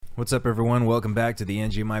What's up, everyone? Welcome back to the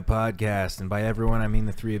NGMI podcast. And by everyone, I mean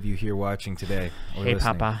the three of you here watching today. Hey, listening.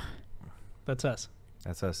 Papa. That's us.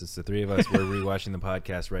 That's us. It's the three of us. We're rewatching the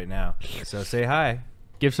podcast right now. So say hi.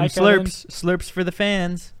 Give some Hi, slurps. Slurps for the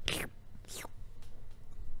fans.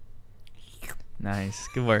 Nice.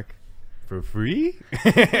 Good work. For free?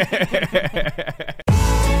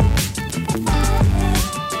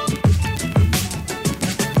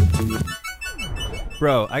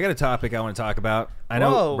 Bro, I got a topic I want to talk about. I know.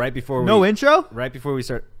 Whoa. Right before No intro? Right before we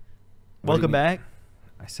start. Welcome back.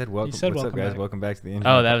 I said welcome. You said What's welcome up, guys? back. Welcome back to the NGMI.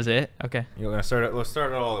 Oh, that was it? Okay. You're gonna start it. Let's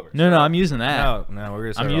start it all over. No, I'm using that. No, we're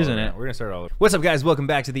gonna start. I'm all using over it. now. We're gonna start all over. What's up, guys? Welcome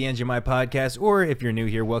back to the NGMI podcast, or if you're new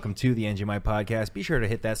here, welcome to the NGMI podcast. Be sure to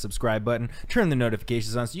hit that subscribe button, turn the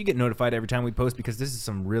notifications on, so you get notified every time we post, because this is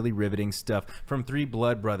some really riveting stuff from three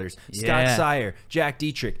blood brothers: Scott Yeah. Sire, Jack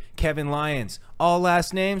Dietrich, Kevin Lyons. All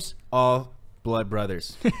last names, all blood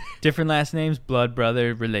brothers. Different last names, blood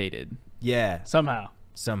brother related. Yeah,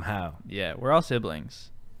 Somehow. Yeah, we're all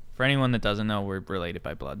siblings. For anyone that doesn't know, we're related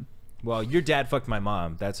by blood. Well, your dad fucked my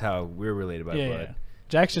mom. That's how we're related by Yeah, blood. yeah.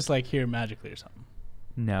 Jack's just like here magically or something.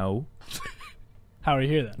 No. How are you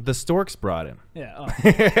here then? The Storks brought him. Yeah. Oh.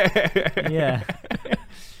 Yeah.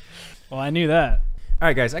 Well, I knew that. All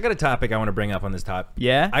right, guys. I got a topic I want to bring up on this topic.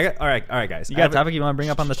 Yeah? All right, guys. You I got have a topic you want to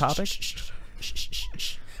bring up on the topic?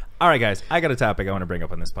 All right, guys. I got a topic I want to bring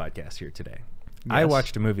up on this podcast here today. I Yes.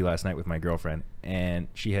 watched a movie last night with my girlfriend, and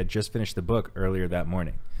she had just finished the book earlier that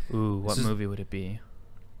morning. Ooh, what movie would it be?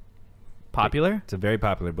 Popular? It's a very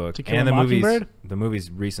popular book. To Kill And a the Mockingbird? movie's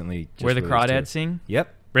recently just Where the released, too. crawdads sing?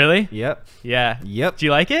 Yep. Really? Yep. Yeah. Yep. Do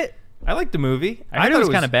you like it? I liked the movie. I heard it was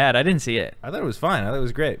kind of bad. I didn't see it. I thought it was fine. I thought it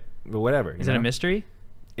was great. But whatever. Is it a mystery?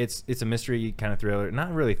 It's a mystery kind of thriller.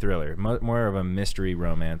 Not really thriller. More of a mystery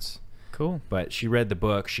romance. Cool. But she read the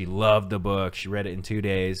book. She loved the book. She read it in 2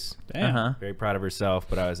 days. Damn. Uh-huh. Very proud of herself.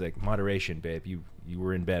 But I was like, moderation, babe. You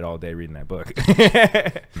were in bed all day reading that book.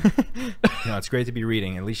 No, it's great to be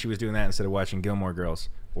reading. At least she was doing that instead of watching Gilmore Girls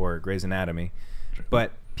or Grey's Anatomy.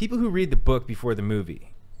 But people who read the book before the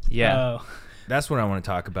movie, Yeah. Oh. that's what I want to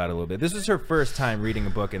talk about a little bit. This was her first time reading a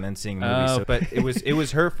book and then seeing a movie. Oh. But it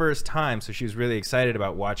was her first time, so she was really excited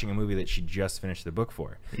about watching a movie that she just finished the book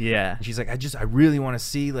for. Yeah. And she's like, I really want to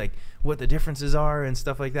see like what the differences are and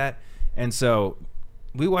stuff like that. And so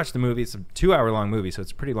we watched the movie. It's a 2-hour long movie, so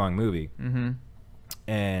it's a pretty long movie. Mm-hmm.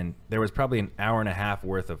 And there was probably an hour and a half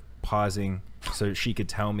worth of pausing so she could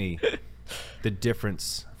tell me the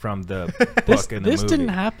difference from the book and the This movie. didn't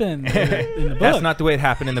happen in the book. That's not the way it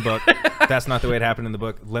happened in the book. That's not the way it happened in the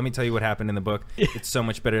book. Let me tell you what happened in the book. It's so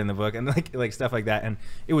much better in the book, and like stuff like that. And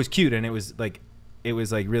it was cute, and it was like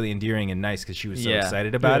really endearing and nice because she was so Yeah.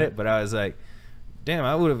 excited about Yeah. it. But I was like, damn,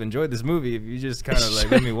 I would have enjoyed this movie if you just kind of like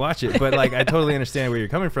let me watch it. But like, I totally understand where you're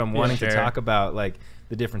coming from, wanting to sure. talk about like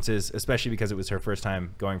the differences, especially because it was her first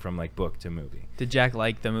time going from like book to movie. Did Jack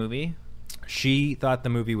like the movie? She thought the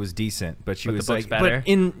movie was decent, but she But the was book's like, better? but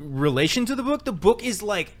in relation to the book is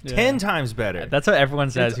like Yeah. 10 times better. That's what everyone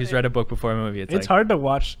says It's- who's read a book before a movie. It's like, hard to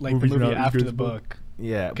watch like the Movie's movie not as after good the as the book.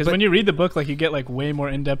 Yeah, Because but- when you read the book, like you get like way more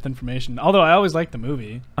in-depth information. Although I always liked the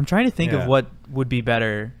movie. I'm trying to think Yeah. of what would be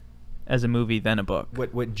better as a movie than a book.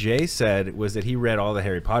 What Jay said was that he read all the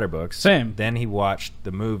Harry Potter books. Same. Then he watched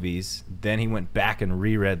the movies. Then he went back and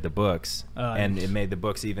reread the books, and it made the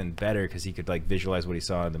books even better because he could like visualize what he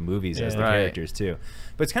saw in the movies as Yeah. the Right. characters too.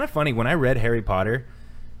 But it's kind of funny when I read Harry Potter,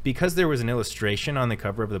 because there was an illustration on the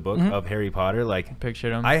cover of the book of Harry Potter. Like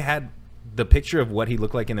Pictured him. I had the picture of what he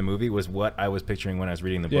looked like in the movie was what I was picturing when I was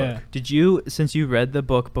reading the Yeah. book. Did you, since you read the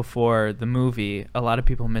book before the movie, a lot of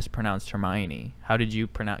people mispronounced Hermione. How did you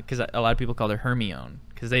pronounce? Because a lot of people called her Hermione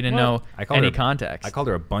because they didn't know I called any her- context. I called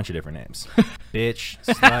her a bunch of different names. Bitch,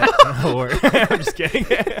 slut, whore. I'm just kidding.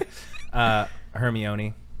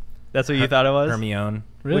 Hermione. That's what you thought it was? Hermione.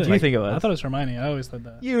 Really? What do you think it was? I thought it was Hermione. I always thought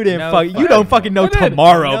that. You didn't. No You fucking- don't fucking know I did.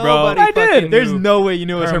 tomorrow, bro. Nobody I did. fucking There's knew. no way you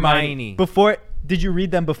knew it was Hermione. Hermione. Before, did you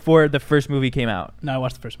read them before the first movie came out? No, I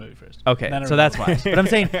watched the first movie first. Okay, Then I so read that's the why. book. But I'm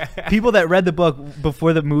saying people that read the book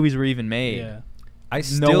before the movies were even made. Yeah. I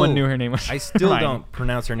still, No one knew her name was I still Hermione. don't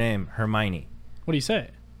pronounce her name Hermione, What do you say?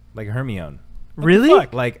 like Hermione. the Really?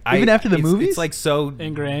 fuck? Like Even after the movies? it's like so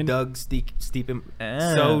Ingrained. steep in, Ah.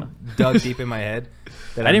 so dug deep in my head.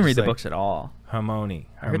 That I I'm didn't read just the like, books at all. Hermione.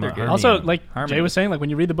 I heard they're good. Also, Hermione. like Harmony. Jay was saying, like when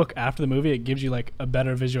you read the book after the movie, it gives you like a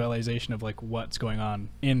better visualization of like what's going on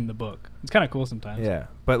in the book. It's kind of cool sometimes. Yeah,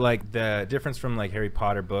 but like the difference from like Harry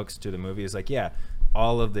Potter books to the movie is like, yeah,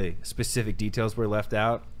 all of the specific details were left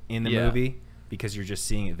out in the Yeah. movie because you're just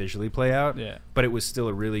seeing it visually play out. Yeah. But it was still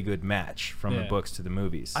a really good match from the Yeah. books to the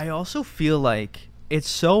movies. I also feel like it's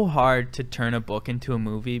so hard to turn a book into a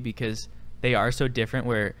movie because they are so different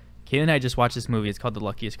where Kayla and I just watched this movie. It's called The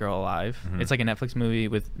Luckiest Girl Alive. Mhm. It's like a Netflix movie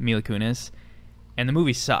with Mila Kunis, and the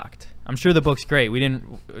movie sucked. I'm sure the book's great.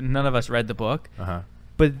 None of us read the book,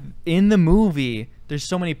 but in the movie, there's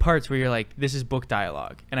so many parts where you're like, this is book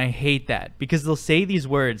dialogue, and I hate that because they'll say these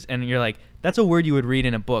words, and you're like, that's a word you would read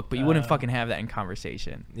in a book, but you wouldn't fucking have that in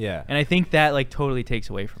conversation. Yeah. And I think that like totally takes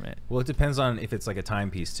away from it. Well, it depends on if it's like a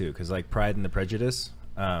timepiece too, because like Pride and the Prejudice,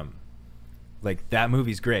 like that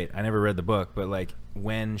movie's great. I never read the book, but like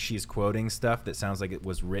when she's quoting stuff that sounds like it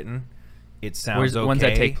was written, it sounds okay. Ones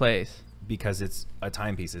that take place. Because it's a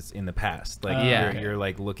timepiece, it's in the past. Like you're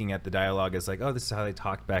like looking at the dialogue as like, oh, this is how they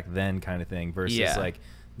talked back then, kind of thing. Versus like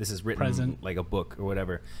this is written Present. like a book or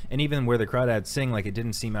whatever. And even where the Crawdads sing, like it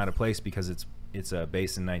didn't seem out of place because it's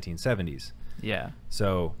based in 1970s. Yeah.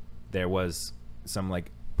 So there was some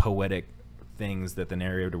like poetic things that the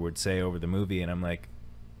narrator would say over the movie, and I'm like,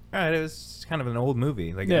 all right, it was kind of an old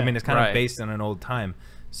movie. Like I mean, it's kind of based on an old time,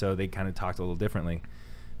 so they kind of talked a little differently,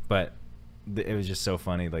 but. It was just so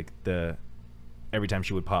funny. Like every time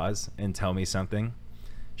she would pause and tell me something,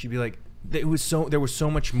 she'd be like, there was so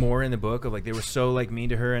much more in the book of like they were so like mean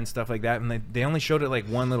to her and stuff like that, and they only showed it like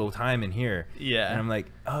one little time in here. Yeah. And I'm like,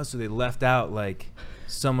 oh, so they left out like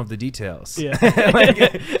some of the details. Yeah. Like,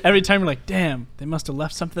 every time you're like, damn, they must have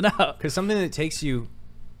left something out. Because something that takes you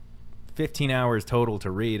 15 hours total to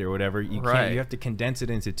read or whatever, you can't. You have to condense it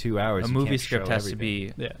into 2 hours. A You movie can't script show has everything.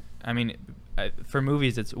 to be. Yeah. I mean, for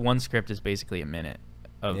movies, it's one script is basically a minute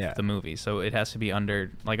of the movie, so it has to be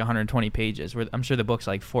under like 120 pages. Where I'm sure the book's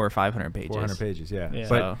like 400 or 500 pages. 400 pages, yeah. Yeah.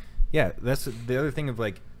 But So- yeah, that's the other thing of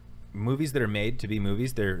like movies that are made to be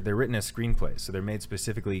movies. They're written as screenplays, so they're made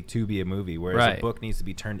specifically to be a movie. Whereas a book needs to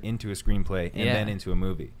be turned into a screenplay and then into a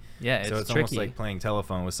movie. Yeah, so it's almost like playing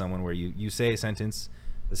telephone with someone where you say a sentence,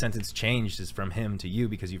 the sentence changes from him to you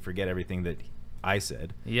because you forget everything that I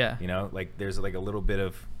said. Yeah. You know, like there's like a little bit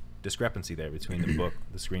of discrepancy there between the book,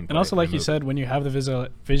 the screenplay, And also, like the you movie. said, when you have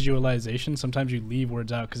the visualization, sometimes you leave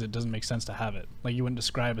words out because it doesn't make sense to have it. Like you wouldn't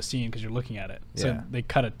describe a scene because you're looking at it. So Yeah. they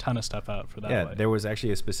cut a ton of stuff out for that. Yeah, way. there was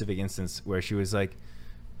actually a specific instance where she was like,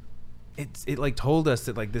 it like told us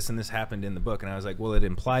that like this and this happened in the book, and I was like, well, it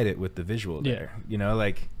implied it with the visual there. You know,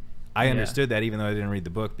 like I understood that even though I didn't read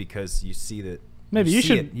the book, because you see that. Maybe you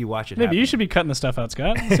should. You watch it. Maybe happen. you should be cutting the stuff out,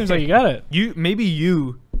 Scott. It seems like you got it. Maybe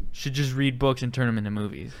you should just read books and turn them into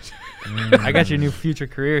movies. I got your new future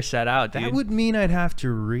career set out, dude. That would mean I'd have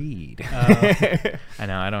to read. I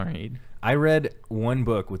know, I don't read. I read one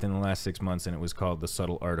book within the last 6 months, and it was called The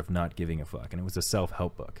Subtle Art of Not Giving a Fuck, and it was a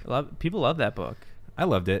self-help book. People love that book. I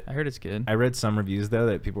loved it. I heard it's good. I read some reviews though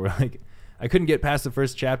that people were like, I couldn't get past the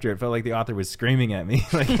first chapter. It felt like the author was screaming at me.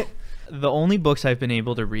 Like, the only books I've been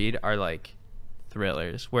able to read are like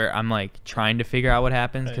thrillers where I'm like trying to figure out what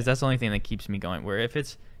happens, because that's the only thing that keeps me going. Where if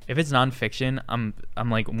it's nonfiction, I'm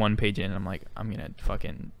like one page in and I'm like, I'm gonna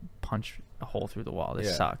fucking punch a hole through the wall.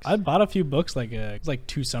 This sucks. I bought a few books it was like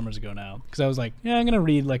 2 summers ago now, because I was like, yeah, I'm gonna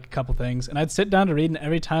read like a couple things, and I'd sit down to read, and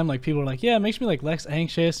every time like people were like, yeah, it makes me like less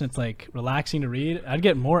anxious and it's like relaxing to read, I'd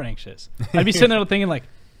get more anxious. I'd be sitting there thinking like,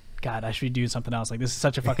 God, I should be doing something else. Like, this is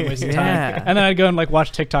such a fucking waste of time. And then I'd go and like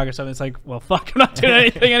watch TikTok or something. It's like, well, fuck, I'm not doing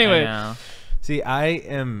anything anyway. I know. see, I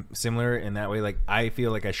am similar in that way. Like, I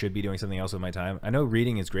feel like I should be doing something else with my time. I know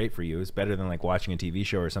reading is great for you. It's better than like watching a TV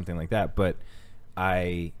show or something like that. But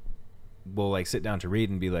I will like sit down to read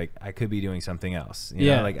and be like, I could be doing something else.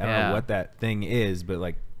 You know? Like, I don't know what that thing is, but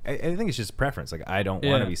like, I think it's just preference. Like, I don't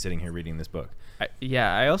want to be sitting here reading this book.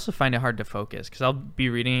 I also find it hard to focus because I'll be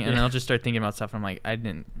reading and then I'll just start thinking about stuff and I'm like, I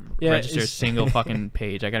didn't register a single fucking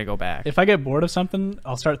page. I gotta go back. If I get bored of something,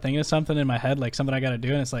 I'll start thinking of something in my head, like something I gotta do,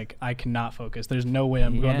 and it's like, I cannot focus. There's no way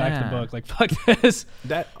I'm going back to the book. Like, fuck this.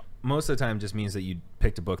 That most of the time just means that you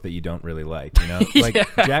picked a book that you don't really like, you know?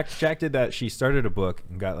 Like Jack did that. She started a book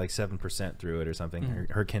and got like 7% through it or something.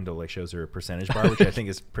 Her Kindle like shows her a percentage bar, which I think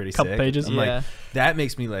is pretty Couple sick. pages. I'm like, that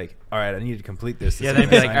makes me like, all right, I need to complete this. Then I'd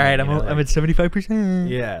be like, all right, I'm at 75%.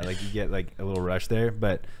 Yeah, like you get like a little rush there.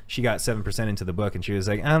 But she got 7% into the book and she was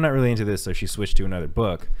like, I'm not really into this, so she switched to another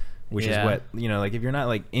book. Which is what, you know, like if you're not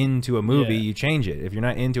like into a movie, you change it. If you're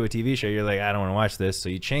not into a TV show, you're like, I don't want to watch this, so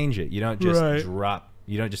you change it. You don't just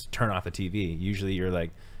you don't just turn off a TV. Usually you're like,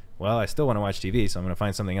 well, I still want to watch TV, so I'm going to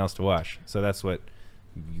find something else to watch. So that's what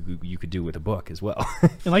you could do with a book as well.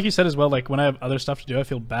 And like you said as well, like when I have other stuff to do, I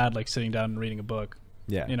feel bad like sitting down and reading a book.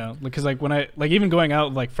 Yeah. You know, because like when I like even going out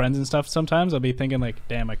with like friends and stuff, sometimes I'll be thinking like,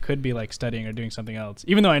 damn, I could be like studying or doing something else.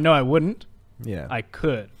 Even though I know I wouldn't. Yeah. I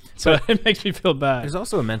could. So it makes me feel bad. There's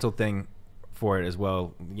also a mental thing for it as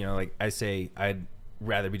well. You know, like I say,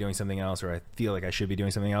 rather be doing something else, or I feel like I should be doing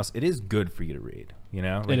something else, it is good for you to read, you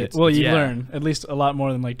know? Like Well, you yeah. learn at least a lot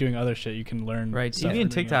more than like doing other shit. You can learn. Right. stuff TV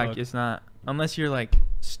and from reading a TikTok book. is not, unless you're like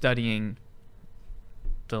studying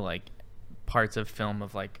the like parts of film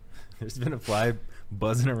of like There's been a fly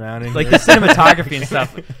buzzing around in like here. the cinematography and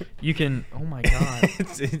stuff. You can. Oh my god.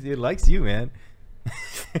 it likes you, man.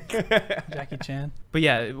 Jackie Chan. But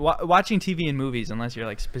yeah, watching TV and movies, unless you're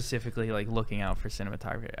like specifically like looking out for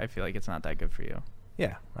cinematography, I feel like it's not that good for you.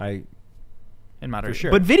 Yeah, In moderation.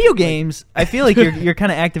 sure. But video games, I feel like you're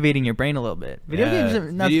kind of activating your brain a little bit. Video games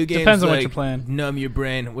are not. Video games Depends on what like, you're playing. numb your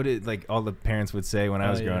brain. What it like all the parents would say when I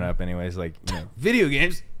Oh, was growing yeah. up. Anyways, like video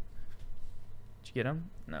games Did you get him?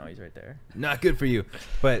 No, he's right there. not good for you.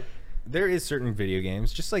 But there is certain video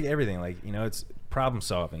games, just like everything. Like it's problem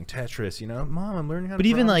solving, Tetris. Mom, I'm learning how. But to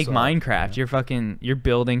even like problem solve, Minecraft, you're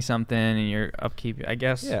building something and you're upkeep. I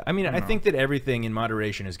guess. Yeah, I mean, I don't think that everything in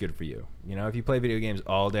moderation is good for you. If you play video games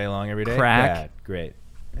all day long every day, Crack? yeah, great.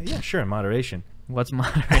 Yeah, sure, in moderation. What's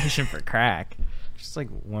moderation for crack? Just like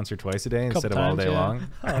once or twice a day Couple instead of all times, day yeah. long.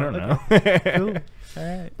 I Oh, don't okay. know. Cool.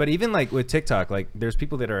 All right. But even like with TikTok, like there's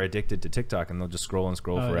people that are addicted to TikTok and they'll just scroll and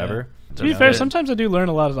scroll Oh, forever. yeah. To be fair, sometimes I do learn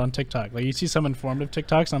a lot on TikTok. Like you see some informative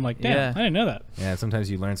TikToks, and I'm like, damn, Yeah. I didn't know that. Yeah,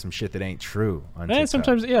 sometimes you learn some shit that ain't true on Yeah, TikTok.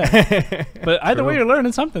 sometimes, yeah. But either way, True. you're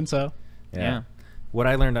learning something. So Yeah. What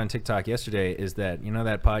I learned on TikTok yesterday is that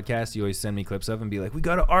that podcast you always send me clips of and be like, we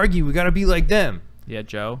gotta argue, we gotta be like them. Yeah,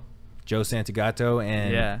 Joe. Joe Santagato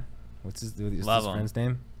and Yeah. what's his Love him. friend's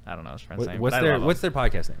name? I don't know his friend's name. What's but I love him. their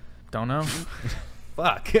podcast name? Don't know.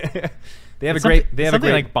 Fuck. They have It's a great. something- They have a something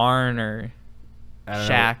great like Barn or I don't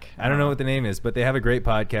Shack. Know, I don't know what the name is, but they have a great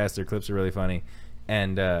podcast. Their clips are really funny.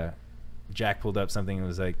 And Jack pulled up something and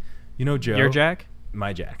was like, Joe. Your Jack?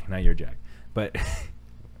 My Jack, not your Jack, but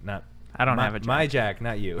not. I don't my, have a Jack. My Jack,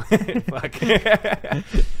 not you. Fuck.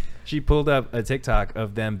 She pulled up a TikTok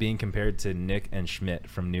of them being compared to Nick and Schmidt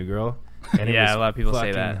from New Girl. And it Yeah, was a lot of people say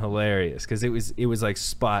fucking that. hilarious because it was like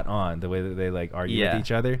spot on the way that they like argue Yeah. with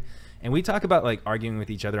each other. And we talk about like arguing with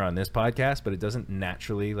each other on this podcast, but it doesn't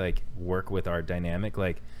naturally like work with our dynamic.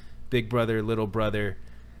 Like big brother, little brother,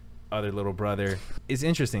 other little brother. It's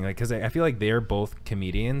interesting, like because I feel like they're both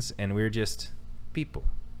comedians and we're just people.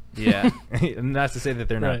 Yeah. Not to say that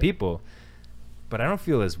they're not Right. people, but I don't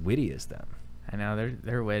feel as witty as them. I know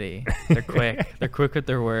they're witty. They're quick. They're quick with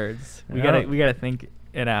their words. We I know. gotta think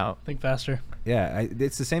it out. think faster. Yeah,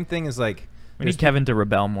 it's the same thing as like We there's need Kevin to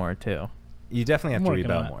rebel more too. you definitely have I'm to working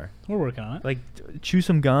rebel on it. more. We're working on it. Like chew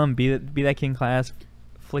some gum. Be that kid in class.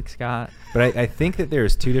 Flick Scott. But I think that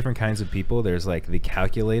there's two different kinds of people. There's like the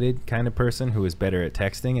calculated kind of person who is better at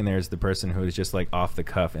texting, and there's the person who is just like off the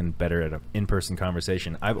cuff and better at an in-person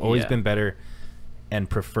conversation. I've always Yeah. been better and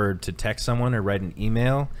preferred to text someone or write an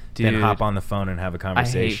email than Dude, hop on the phone and have a I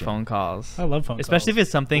conversation. hate phone calls. I love phone Especially calls. if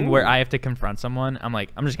it's something where I have to confront someone. I'm like,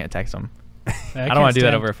 I'm just gonna text them. Yeah, I don't can't wanna do that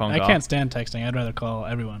stand- over a phone call. I can't stand texting. I'd rather call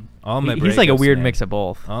everyone. All my He's like a breakups, weird man. mix of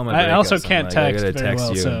both. All my I also breakups, I'm can't like, text I gotta very text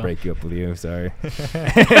well, you so- and break you up with you. Sorry.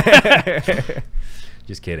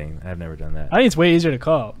 Just kidding. I've never done that. I think it's way easier to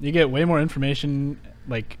call. You get way more information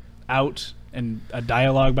like out and a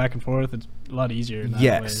dialogue back and forth. It's a lot easier. In that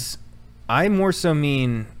Yes. I more so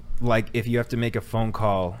mean like if you have to make a phone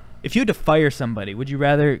call. If you had to fire somebody, would you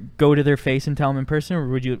rather go to their face and tell them in person, or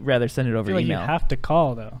would you rather send it way. I over feel like email? you have to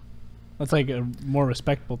call though. That's like a more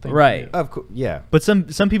respectable thing. to Right. do. Of course, yeah. But some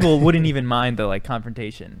people wouldn't even mind the like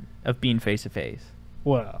confrontation of being face to face.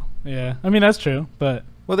 Well, yeah. I mean that's true, but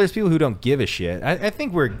Well, there's people who don't give a shit. I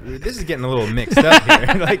think this is getting a little mixed up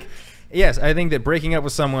here. Like, yes, I think that breaking up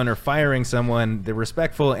with someone or firing someone, the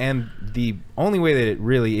respectful and the only way that it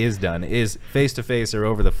really is done is face to face or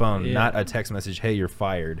over the phone, Yeah. not a text message, hey, you're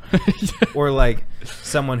fired. Or like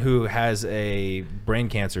someone who has a brain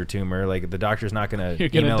cancer tumor, like the doctor's not going to You're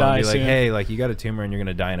gonna email die and be like, soon. hey, like you got a tumor and you're going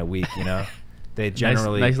to die in a week, They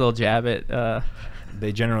generally nice little jab at.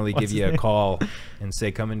 they generally What's give his you a name? call and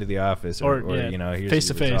say come into the office or yeah, here's face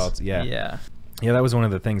the to face. results. Yeah. Yeah, that was one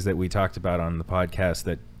of the things that we talked about on the podcast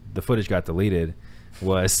that the footage got deleted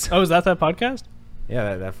was oh, is that podcast?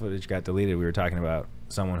 yeah, that footage got deleted. We were talking about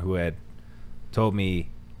someone who had told me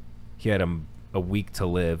he had a week to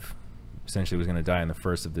live, essentially was going to die on the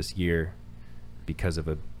 1st of this year because of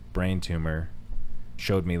a brain tumor,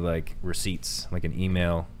 showed me like receipts, like an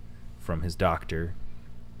email from his doctor,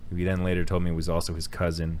 who he then later told me was also his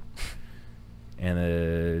cousin.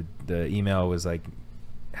 And the email was like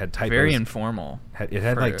had typos. Very informal. It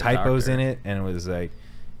had for like a typos doctor. in it, and it was like,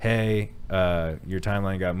 "Hey, your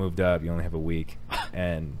timeline got moved up. You only have a week,"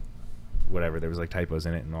 and whatever. There was like typos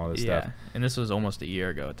in it and all this Yeah, stuff. and this was almost a year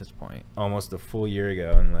ago at this point. Almost a full year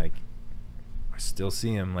ago, and like, still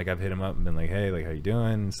see him. Like I've hit him up and been like, hey, like how you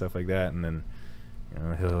doing and stuff like that. And then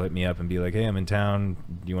he'll hit me up and be like, hey, I'm in town.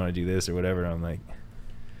 Do you want to do this or whatever? And I'm like,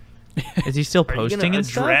 is he still posting and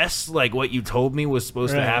stuff? Address like what you told me was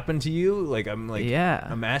supposed to happen to you? Like I'm like, yeah.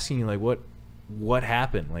 I'm asking you like what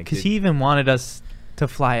happened? Like because he even wanted us to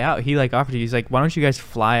fly out. He like offered. He's like, why don't you guys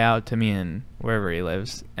fly out to me and wherever he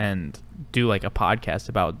lives and do like a podcast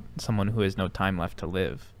about someone who has no time left to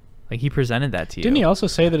live. Like he presented that to you. Didn't he also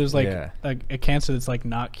say that it was like a cancer that's like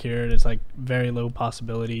not cured? It's like very low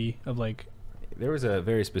possibility of like. There was a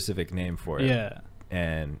very specific name for it. Yeah.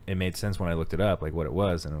 And it made sense when I looked it up, like what it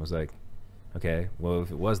was, and it was like, okay, well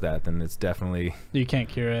if it was that, then it's definitely you can't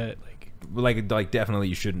cure it. Like definitely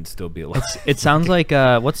you shouldn't still be alive. It sounds like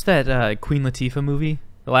what's that Queen Latifah movie,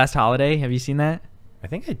 The Last Holiday? Have you seen that? I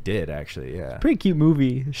think I did actually. Yeah. Pretty cute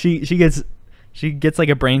movie. She gets like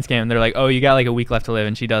a brain scan. They're like, oh, you got like a week left to live,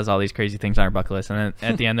 and she does all these crazy things on her bucket list, and then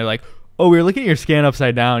at the end they're like, oh, we were looking at your scan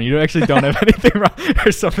upside down. You actually don't have anything wrong,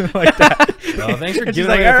 or something like that. Well, thanks for giving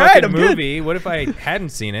like, away a right, fucking movie. What if I hadn't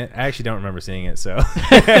seen it? I actually don't remember seeing it, so.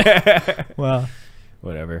 Well,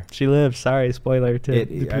 whatever. She lives. Sorry, spoiler to the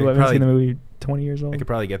people who haven't seen the movie. 20 years old. I could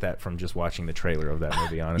probably get that from just watching the trailer of that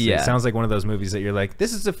movie, honestly. Yeah. It sounds like one of those movies that you're like,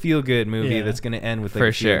 this is a feel-good movie that's going to end with like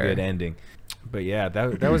a feel-good ending. But yeah,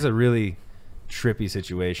 that was a really trippy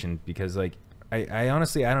situation because like I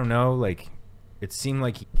honestly, I don't know, like it seemed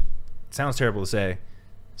like, it sounds terrible to say,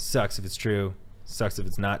 sucks if it's true, sucks if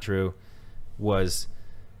it's not true, was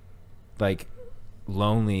like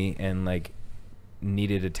lonely and like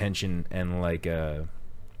needed attention and like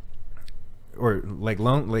or like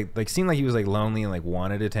like seemed like he was like lonely and like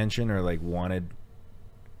wanted attention or like wanted,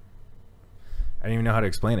 I don't even know how to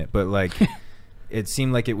explain it, but like it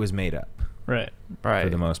seemed like it was made up right for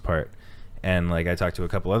the most part. And like I talked to a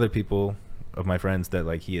couple other people of my friends that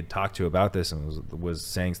like he had talked to about this and was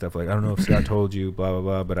saying stuff like, I don't know if Scott told you blah blah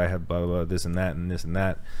blah, but I have blah blah blah, this and that and this and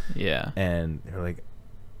that. Yeah. And they're like,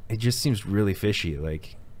 it just seems really fishy.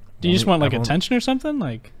 Like, do you just want like attention or something?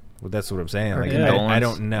 Like, well, that's what I'm saying. Like, I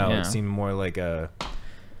don't know. Yeah. It seemed more like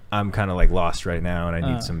I'm kind of like lost right now, and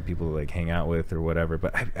I need some people to like hang out with or whatever.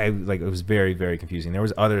 But I like it was very, very confusing. There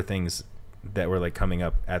was other things that were like coming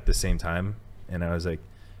up at the same time, and I was like,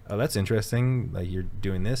 oh, that's interesting. Like you're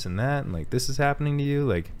doing this and that, and like this is happening to you.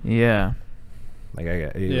 Like yeah, like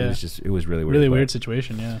it was just, it was really weird. Really weird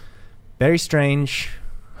situation. Yeah. Very strange.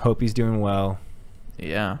 Hope he's doing well.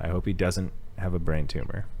 Yeah. I hope he doesn't have a brain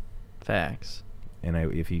tumor. Facts. And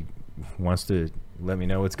if he wants to let me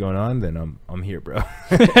know what's going on, then I'm here, bro.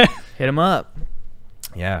 Hit him up.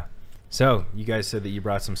 Yeah. So you guys said that you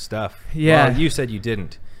brought some stuff. Yeah. Well, you said you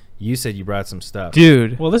didn't. You said you brought some stuff,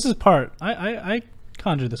 dude. Well, this is part. I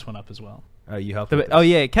conjured this one up as well. You helped. Oh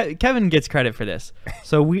yeah, Kevin gets credit for this.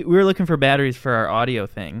 So we were looking for batteries for our audio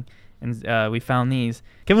thing, and we found these.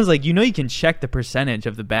 Kevin was like, you know, you can check the percentage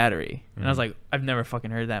of the battery, and I was like, I've never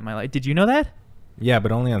fucking heard that in my life. Did you know that? Yeah,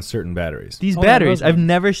 but only on certain batteries. These batteries, I've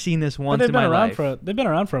never seen this once in my life. They've been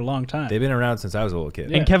around for a long time. They've been around since I was a little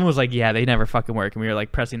kid. Yeah. And Kevin was like, yeah, they never fucking work. And we were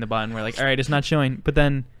like pressing the button. We're like, all right, it's not showing. But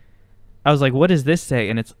then I was like, what does this say?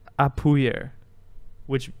 And it's apuyer,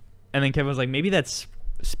 and then Kevin was like, maybe that's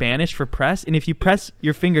Spanish for press. And if you press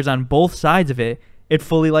your fingers on both sides of it, it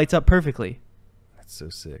fully lights up perfectly. That's so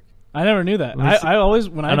sick. I never knew that. I always,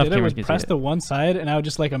 when I did it, would press the it. one side, and I would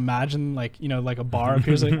just like imagine, like, you know, like a bar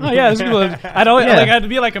appears, like, oh yeah, this is cool. I'd always like, I had to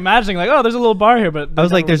be like imagining, like, oh, there's a little bar here, but I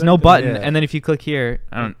was like, there's no button, and then if you click here,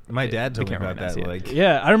 I don't. My dad told me about that. Like,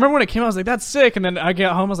 yeah, I remember when it came out, I was like, that's sick, and then I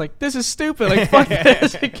get home, I was like, this is stupid. Like, fuck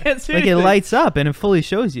this, I can't see. Like anything. It lights up and it fully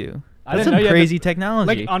shows you. That's some crazy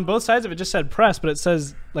technology. Like on both sides of it, just said press, but it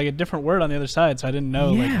says like a different word on the other side, so I didn't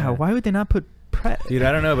know. Yeah, like, why would they not put press? Dude,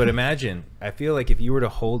 I don't know, but imagine. I feel like if you were to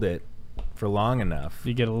hold it for long enough,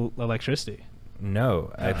 you get electricity.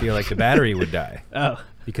 No, I feel like the battery would die. Oh,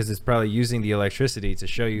 because it's probably using the electricity to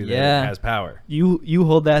show you that it has power. You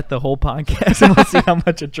hold that the whole podcast and we'll see how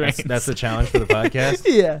much it drains. That's the challenge for the podcast.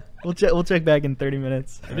 Yeah, we'll check back in 30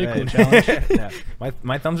 minutes. That'd be a cool challenge. Yeah.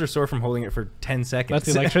 My thumbs are sore from holding it for 10 seconds.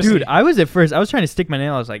 That's the electricity. Dude, I was trying to stick my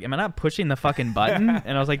nail. I was like, am I not pushing the fucking button?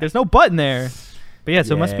 And I was like, there's no button there. But yeah,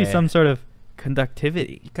 so it must be some sort of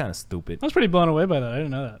conductivity. You're kind of stupid. I was pretty blown away by that. I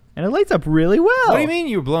didn't know that. And it lights up really well. What do you mean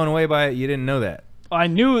you were blown away by it? You didn't know that? I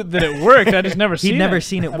knew that it worked. I just never seen it. He'd never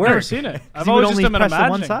seen it work. I've never seen it. I've always always only just pressed been on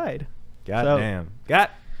one imagining. side. God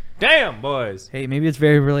damn, boys. Hey, maybe it's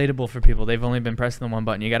very relatable for people. They've only been pressing the one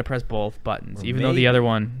button. You got to press both buttons, Well, even though the other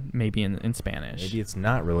one may be in Spanish. Maybe it's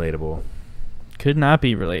not relatable. Could not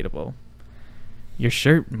be relatable. Your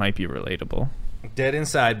shirt might be relatable. Dead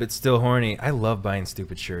inside, but still horny. I love buying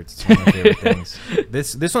stupid shirts. It's one of my favorite things.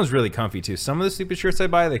 This one's really comfy too. Some of the stupid shirts I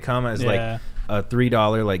buy, they come as like a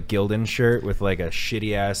 $3 like Gildan shirt with like a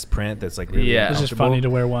shitty ass print that's like really Yeah. It's just uncomfortable. funny to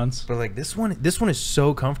wear once. But like this one is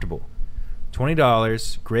so comfortable.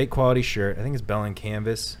 $20, great quality shirt. I think it's Bell and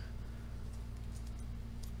Canvas.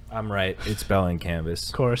 I'm right. It's Bell and Canvas.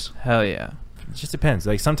 Of course. Hell yeah. It just depends.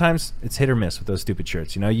 Like sometimes it's hit or miss with those stupid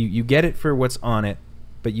shirts. You know, you get it for what's on it,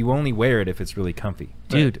 but you only wear it if it's really comfy.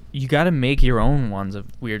 Dude, you got to make your own ones of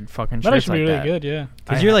weird fucking That shirts actually like be that. really good, yeah.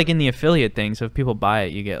 Because you're like in the affiliate thing, so if people buy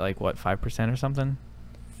it, you get like what, 5% or something?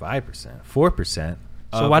 5%, 4%.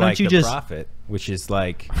 So why don't like you the just profit, which is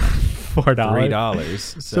like $4.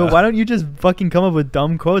 $3? So why don't you just fucking come up with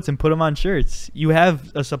dumb quotes and put them on shirts? You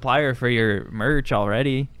have a supplier for your merch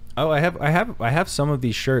already. Oh, I have some of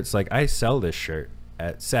these shirts. Like I sell this shirt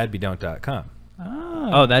at sadbedon't.com.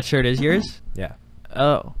 Oh, that shirt is yours? Yeah,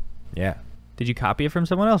 Oh. yeah. Did you copy it from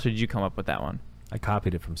someone else, or did you come up with that one? I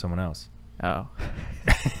copied it from someone else. Oh.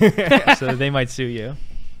 So they might sue you.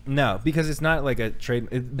 No, because it's not like a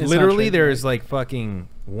trade. not Literally, trademarked. there's like fucking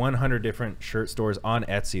 100 different shirt stores on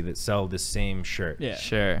Etsy that sell the same shirt. Yeah.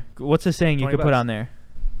 Sure. What's a saying you 20 could put bucks. on there?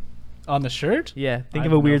 On the shirt? Yeah, think I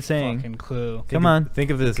of a have weird no saying. Fucking clue. Come on. Think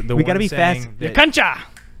of this. The We gotta one be fast. saying Ya that- concha!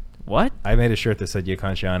 What? I made a shirt that said "Ya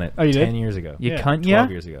concha" on it. Oh, you did? 10 years ago. You Yeah, cunt 12 ya?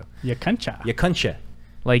 years ago. Ya concha. Ya concha.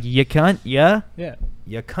 Like you cunt ya? Yeah.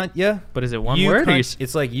 Ya cunt ya. But is it one You word? Or cunt- you s-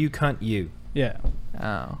 it's like you cunt you. Yeah.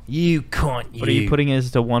 oh. You cunt you. But are you putting it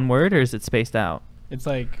as to one word, or is it spaced out? It's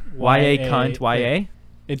like Y-A cunt, Y-A?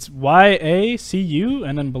 It's Y-A-C-U,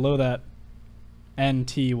 and then below that,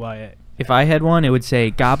 N-T-Y-A. If I had one, it would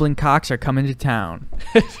say "Goblin cocks are coming to town."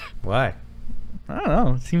 Why? I don't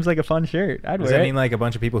know. Seems like a fun shirt. I'd Does wear that it. mean like a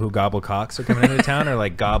bunch of people who gobble cocks are coming into town, or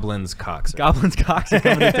like goblins cocks? Goblins cocks are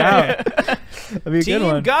coming to town? That'd be a Team good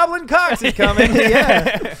one. Goblin Cocks is coming.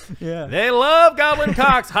 Yeah. Yeah. They love Goblin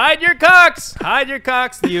Cocks. Hide your cocks. Hide your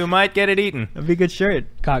cocks. You might get it eaten. That'd be a good shirt.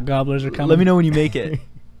 Cock gobblers are coming. Let me know when you make it.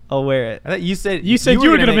 I'll wear it. I thought you said You said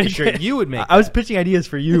you were gonna a make shirt. it. You would make. I was that. pitching ideas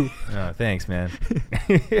for you. Oh, thanks, man.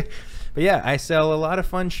 But yeah, I sell a lot of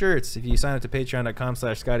fun shirts. If you sign up to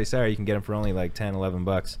patreon.com/Scotty Sour, you can get them for only like 10, 11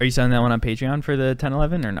 bucks. Are you selling that one on Patreon for the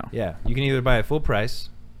 10-11 or no? Yeah, you can either buy it full price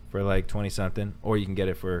for like 20 something, or you can get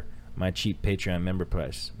it for my cheap Patreon member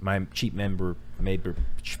price. My cheap member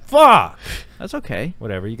fuck. That's okay.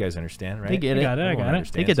 Whatever, you guys understand, right? They get I it. got it, I Everyone got it.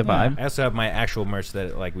 understands. They get the vibe. I also have my actual merch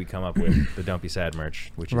that like we come up with, the Don't Be Sad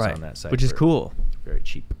merch, which is Right. on that site. Which is for cool. Very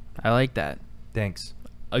cheap. I like that. Thanks.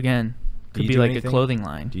 Again, Do could you be do like anything? a clothing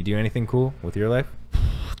line. Do you do anything cool with your life?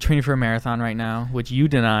 Training for a marathon right now, which you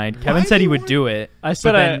denied. Why Kevin do said he you would want- do it. I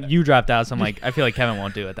said but then I- you dropped out, so I'm like, I feel like Kevin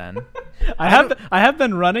won't do it then. I have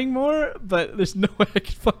been running more, but there's no way I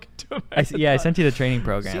can fucking do it. I sent you the training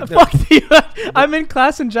program. See, Fuck you. I'm in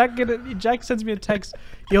class and Jack sends me a text.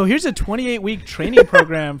 Yo, here's a 28-week training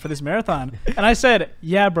program for this marathon. And I said,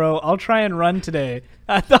 yeah, bro, I'll try and run today.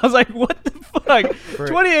 I was like, what the fuck?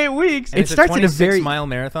 28 weeks? And It it's starts a at a 26-mile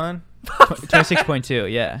marathon.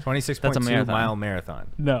 26.2, yeah. 26.2 marathon. mile marathon.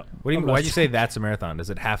 No. What do you? I'm not- Why'd you say that's a marathon? Does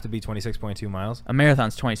it have to be 26.2 miles? A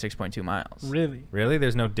marathon's 26.2 miles. Really? Really?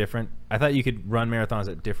 There's no different. I thought you could run marathons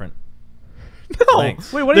at different. No.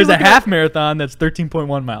 Lengths. Wait, what are There's you a looking half at? marathon that's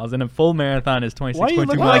 13.1 miles, and a full marathon is Why are you 26.2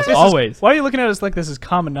 looking miles. like this? Always. Why are you looking at us like this is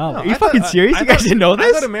common knowledge? Are you fucking serious? You guys didn't know I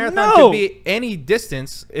this? thought a marathon No. could be any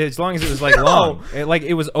distance as long as it was like long. Like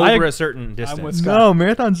it was over a certain distance. with No,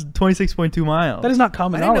 marathon's 26.2 miles. That is not I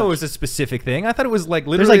common didn't knowledge. know it was a specific thing. I thought it was like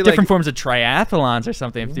There's literally like different forms of triathlons or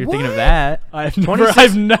something. If you're thinking of What? that, I've 26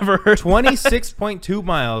 I've never heard 26.2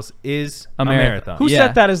 miles is a marathon. Who Yeah.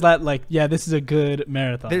 said that? Is that like, yeah, this is a good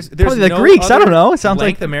marathon? There's Probably the no Greeks. I other don't know. It sounds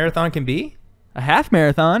length like- a marathon can be. a half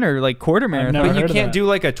marathon or like quarter marathon. never But you heard of can't that. do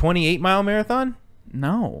like a 28-mile marathon.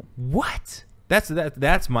 No. What?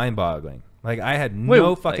 That's mind-boggling. Like I had Wait,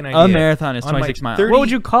 no like, fucking a idea. marathon is On my 26 miles. 30 What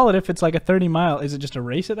would you call it if it's like a 30 mile? Is it just a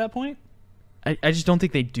race at that point? I just don't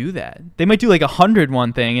think they do that. They might do like 100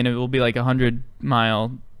 thing, and it will be like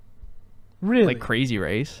 100-mile Really? like crazy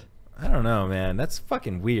race. I don't know, man. That's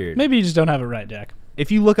fucking weird. Maybe you just don't have it right, Jack. If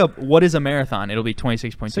you look up what is a marathon, it'll be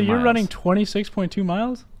 26.2 So you're miles. running 26.2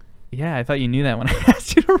 miles? Yeah, I thought you knew that when I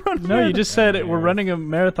asked you to run. a No, you marathon. just said we're running a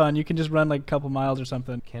marathon. You can just run like a couple miles or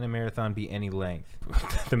something. Can a marathon be any length?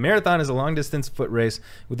 The marathon is a long-distance foot race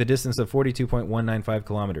with a distance of 42.195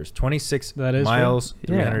 kilometers, 26 That is miles, Yeah,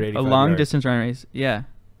 385 a long yards. distance run race. Yeah.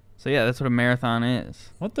 So yeah, that's what a marathon is.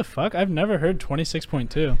 What the fuck? I've never heard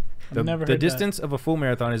 26.2. I've The, never the heard distance of a full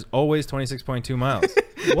marathon is always 26.2 miles.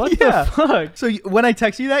 that. What Yeah. the fuck? So when I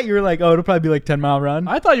text you that, you were like, "Oh, it'll probably be like 10-mile run."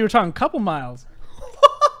 I thought you were talking couple miles.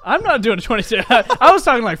 I'm not doing a 26. I was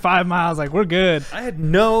talking like 5 miles. Like, we're good. I had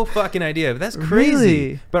no fucking idea. But that's crazy.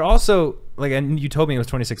 Really? But also, like, and you told me it was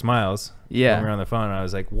 26 miles. Yeah. When we were on the phone, and I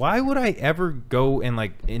was like, why would I ever go and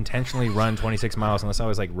like intentionally run 26 miles unless I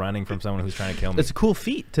was like running from someone who's trying to kill me? It's a cool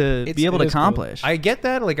feat to It's- be able it to is cool. accomplish. I get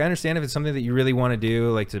that. Like, I understand if it's something that you really want to do,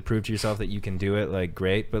 like to prove to yourself that you can do it, like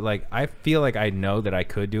great. But like, I feel like I know that I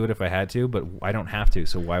could do it if I had to, but I don't have to.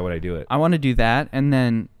 So why would I do it? I want to do that and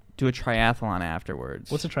then do a triathlon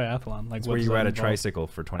afterwards. What's a triathlon? Like, It's what where does you that ride a involve? tricycle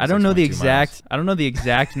for 26. I don't know the exact. I don't know the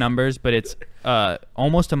exact numbers, but it's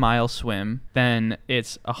almost a mile swim, then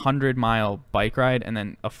it's 100-mile bike ride, and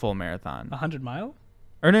then a full marathon. 100 mile?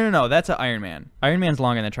 Or no, that's an Ironman. Ironman's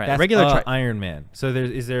longer than triathlon. That's Regular Iron Man. So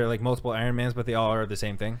is there like multiple Iron Mans, but they all are the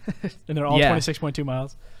same thing? And they're all Yeah. 26.2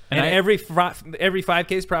 miles. And I- every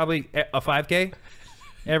 5K is probably a 5K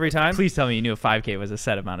every time. Please tell me you knew a 5K was a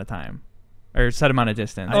set amount of time, or set amount of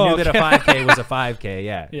distance. I knew that a 5K was a 5K.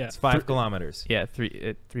 Yeah, Yeah. it's 5 kilometers. Yeah,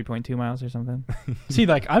 3.2 miles or something. See,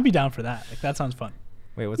 like, I'd be down for that. Like, that sounds fun.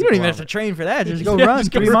 Wait, what's You a don't even have to kilometer? train for that. Just go Yeah, run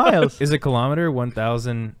just go 3 run. miles. Is a kilometer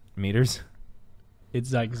 1,000 meters?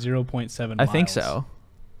 It's like 0.7 I miles. think so.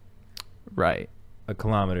 Right. A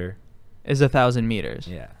kilometer. Is 1,000 meters.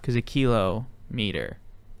 Yeah. Because a kilometer.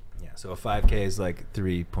 Yeah. So a 5K is like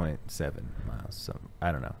 3.7 miles. So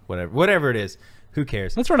I don't know. Whatever it is. Who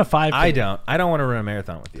cares? Let's run a 5K. I don't want to run a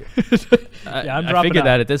marathon with you. Yeah, I'm I dropping figured out.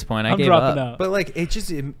 that at this point. I I'm gave dropping up. out. But like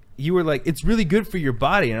you were like, it's really good for your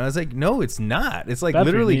body, and I was like, no, it's not. It's like Bad for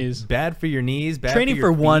your literally knees. bad for your knees. Bad Training for,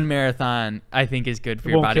 your for one feet. marathon, I think, is good for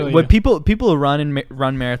It your won't body. kill you. What people who run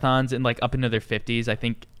marathons and like up into their 50s, I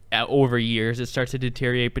think over years it starts to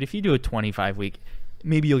deteriorate. But if you do a 25-week,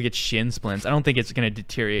 maybe you'll get shin splints. I don't think it's going to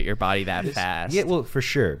deteriorate your body that fast. Yeah, well, for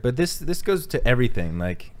sure. But this goes to everything.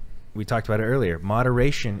 Like we talked about it earlier.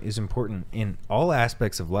 Moderation is important in all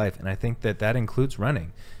aspects of life, and I think that includes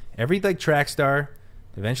running. Every like track star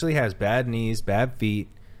eventually has bad knees, bad feet.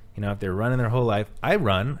 You know, if they're running their whole life, I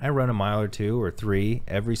run a mile or 2 or 3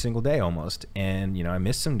 every single day almost, and you know I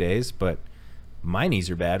miss some days, but my knees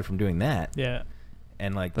are bad from doing that. Yeah.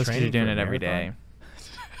 And like That's 'cause training you're doing for a it every day. marathon-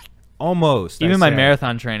 Almost. Even I my said.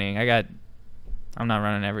 marathon training, I'm not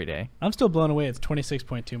running every day. I'm still blown away. It's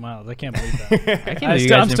 26.2 miles. I can't believe that. I can't believe you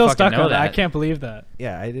guys I'm didn't still fucking stuck know on that. I that. can't believe that.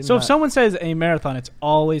 Yeah, I didn't. So if someone says a marathon, it's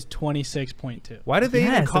always 26.2. Why did they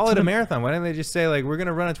even Yes, call that's it a what I'm- marathon? Why didn't they just say like we're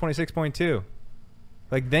gonna run a 26.2?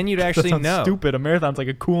 Like then you'd That actually sounds know. stupid. A marathon's like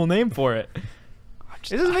a cool name for it. It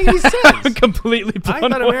doesn't make any I'm sense. completely I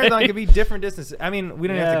blown thought a away. marathon could be different distances. I mean, we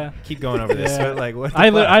don't have Yeah. to keep going over this, Yeah. but like what? The I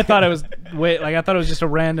fuck? thought it was I thought it was just a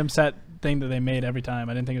random set thing that they made every time.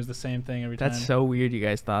 I didn't think it was the same thing every time. That's so weird. You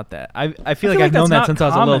guys thought that. I feel feel like like I've known that's that not since I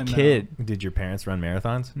was a little common, though. kid. Did your parents run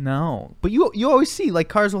marathons? No, but you always see like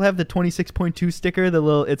cars will have the 26.2 sticker. The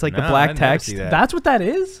little it's like the No, black I never text. see that. That's what that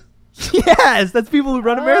is? Yes, that's people who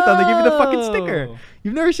run a marathon. They give you the fucking sticker. Oh.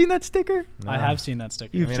 You've never seen that sticker? I No. have seen that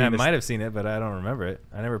sticker. I You've mean, seen I this- might have seen it, but I don't remember it.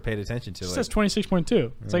 I never paid attention to It it. says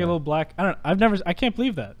 26.2. It's like Yeah. a little black. I can't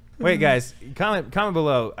believe that. Wait, guys, comment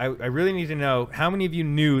below. I really need to know how many of you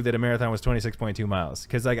knew that a marathon was 26.2 miles.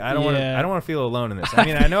 Because like I don't want to feel alone in this. I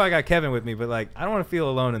mean, I know I got Kevin with me, but like I don't want to feel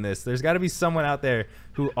alone in this. There's got to be someone out there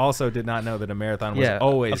who also did not know that a marathon was Yeah,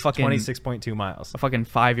 always a fucking- 26.2 miles. A fucking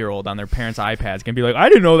 5-year-old on their parents' iPads can be like, I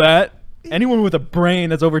didn't know that. Anyone with a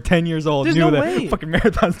brain that's over 10 years old There's knew no that way. fucking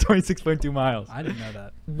marathon's 26.2 miles. I didn't know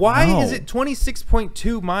that. Why No. is it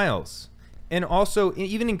 26.2 miles? And also,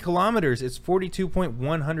 even in kilometers, it's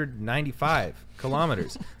 42.195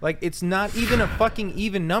 kilometers. Like, it's not even a fucking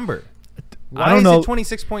even number. Why don't is know- it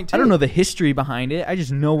 26.2? I don't know the history behind it. I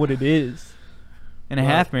just know what it is. And a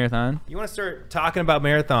Well, half marathon. You want to start talking about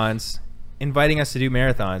marathons, inviting us to do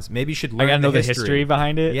marathons. Maybe you should I learn gotta know the the history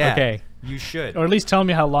behind it. Yeah, Okay. you should. Or at least tell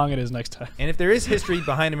me how long it is next time. And if there is history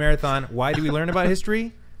behind a marathon, why do we learn about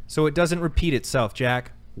history? So it doesn't repeat itself,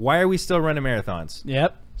 Jack. Why are we still running marathons?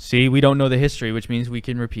 Yep. See, we don't know the history, which means we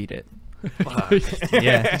can repeat it.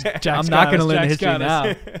 Yeah. Jack's I'm got not going to us, learn the Jack's history got now.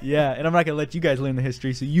 us. Yeah, and I'm not going to let you guys learn the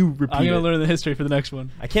history, so you repeat I'm it. going to learn the history for the next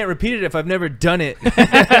one. I can't repeat it if I've never done it.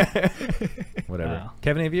 Whatever. Wow.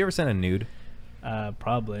 Kevin, have you ever sent a nude?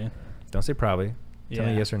 Probably. Don't say probably. Tell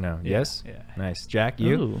me Yeah. yes or no. Yeah, Yes? yeah. Nice. Jack,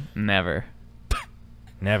 you? Ooh, never.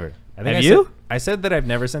 Never. I Have I you? I said that I've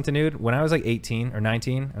never sent a nude. When I was like 18 or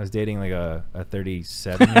 19, I was dating like a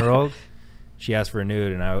 37-year-old. She asked for a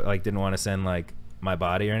nude, and I like didn't want to send like my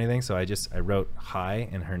body or anything, so I wrote hi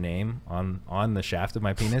and her name on the shaft of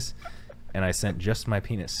my penis, and I sent just my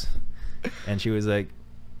penis. And she was like,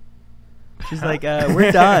 She's like,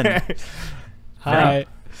 we're done. Hi.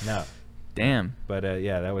 no. Damn. But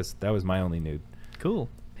yeah, that was my only nude. Cool.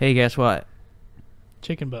 Hey, guess what?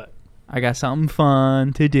 Chicken butt. I got something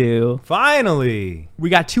fun to do. Finally. We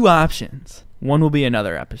got 2 options. One will be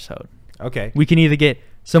another episode. Okay. We can either get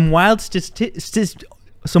some wild statistics,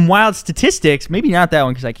 maybe not that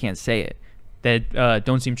one because I can't say it, that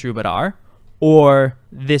don't seem true but are, or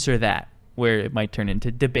this or that, where it might turn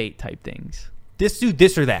into debate type things.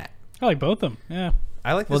 This or that. I like both of them. Yeah.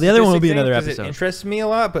 I like. Well, the other one will be statistic another thing 'cause episode. It interests me a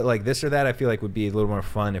lot, but like this or that, I feel like would be a little more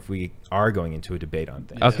fun if we are going into a debate on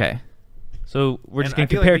things. Okay. So we're just And going I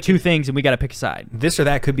to feel like compare we 2 could- things and we got to pick a side. This or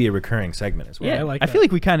that could be a recurring segment as well. Yeah, I like I that. feel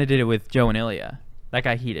like we kind of did it with Joe and Ilya. That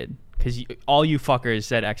got heated because all you fuckers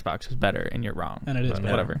said Xbox was better and you're wrong. And it is But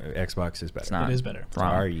better. Whatever. Xbox is better. It's not. It is better.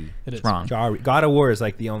 Wrong. Sorry. It is. It's wrong. Sorry. God of War is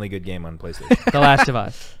like the only good game on PlayStation. The Last of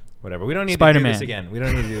Us. Whatever. We don't need to do Spider-Man. this again. We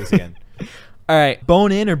don't need to do this again. All right.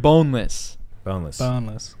 Bone in or boneless? Boneless.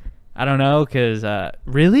 Boneless. I don't know because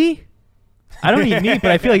really? I don't eat meat,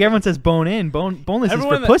 but I feel like everyone says bone in. Boneless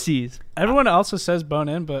Everyone is for that- pussies. Everyone also says bone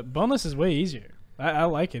in, but boneless is way easier. I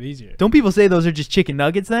like it easier. Don't people say those are just chicken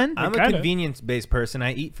nuggets then? I'm a kinda. convenience-based person.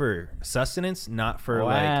 I eat for sustenance, not for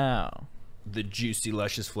like Wow. the juicy,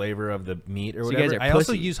 luscious flavor of the meat or So you whatever. guys are I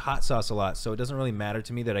also pussies. use hot sauce a lot, so it doesn't really matter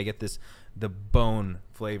to me that I get the bone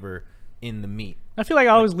flavor in the meat. I feel like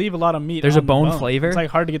I always leave a lot of meat. There's on a bone the flavor? It's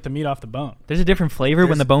like hard to get the meat off the bone. There's a different flavor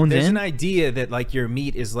when the bone's there's in. an idea that like your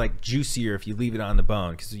meat is like juicier if you leave it on the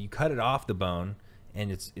bone because you cut it off the bone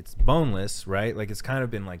and it's boneless, right? Like it's kind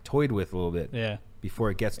of been like toyed with a little bit Yeah.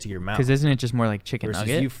 before it gets to your mouth. Because isn't it just more like chicken Versus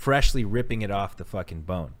nugget? you freshly ripping it off the fucking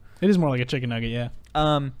bone. It is more like a chicken nugget. Yeah.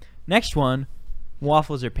 Next one,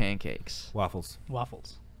 waffles or pancakes? Waffles.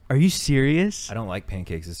 Waffles. Are you serious? I don't like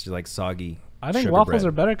pancakes. It's just like soggy. I think sugar waffles bread.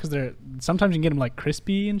 are better because they're sometimes you can get them like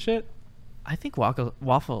crispy and shit. I think waffles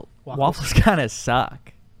Waffles? kind of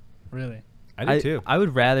suck. Really. I do too. I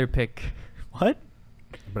would rather pick what?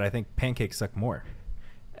 But I think pancakes suck more.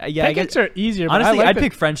 Yeah, Pancakes are easier. But honestly, I like I'd the-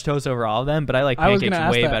 pick French toast over all of them, but I like I was pancakes gonna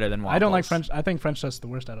ask way that. better than waffles. I don't like French. I think French toast is the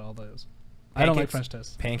worst out of all those. I don't like Pancakes- French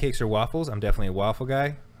toast. Pancakes or waffles? I'm definitely a waffle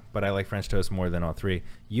guy, but I like French toast more than all three.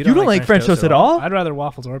 You don't like French toast at all? I'd rather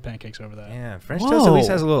waffles or pancakes over that. Yeah, French toast at least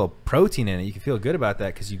Whoa. has a little protein in it. You can feel good about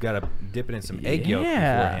that because you got to dip it in some egg yolk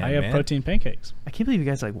Yeah. beforehand, I have man. protein pancakes. I can't believe you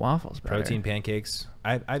guys like waffles better. Protein pancakes.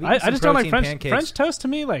 I've eaten I some just don't like protein French pancakes. French toast. To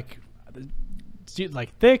me, like, it's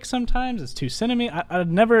like thick sometimes. It's too cinnamony. I've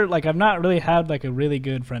never like I've not really had like a really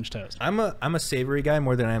good French toast. I'm a savory guy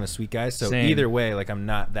more than I am a sweet guy. So Same. either way, like I'm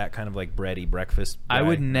not that kind of like bready breakfast. I guy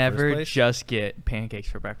would in the first never place. just get pancakes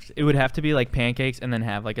for breakfast. It would have to be like pancakes and then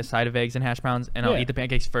have like a side of eggs and hash browns, and I'll Yeah. eat the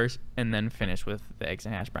pancakes first and then finish with the eggs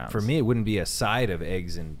and hash browns. For me, it wouldn't be a side of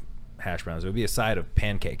eggs and hash browns. It would be a side of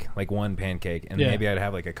pancake, like one pancake, and Yeah. maybe I'd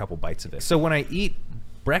have like a couple bites of it. So when I eat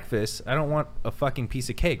breakfast, I don't want a fucking piece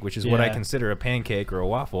of cake, which is what I Yeah. consider a pancake or a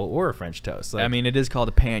waffle or a French toast. Like, I mean, it is called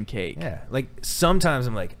a pancake. yeah, like sometimes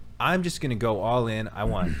I'm like, I'm just gonna go all in. I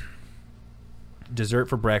want dessert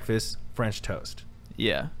for breakfast, French toast.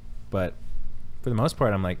 Yeah. But for the most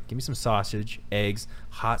part, I'm like, give me some sausage, eggs,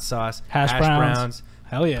 hot sauce, Hash browns.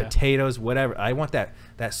 Hell yeah. potatoes, whatever. I want that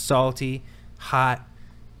salty, hot,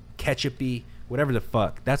 ketchupy, whatever the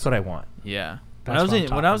fuck. That's what I want. Yeah. That's what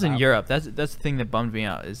I'm When I was in talking about. Europe, that's the thing that bummed me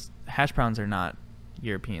out is hash browns are not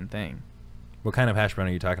European thing. What kind of hash brown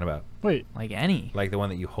are you talking about? Wait, Like any. Like the one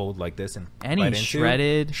that you hold like this and Any bite into?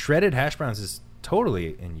 shredded. Shredded hash browns is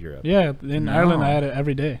totally in Europe. yeah. In No. Ireland, I had it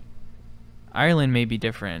every day. Ireland may be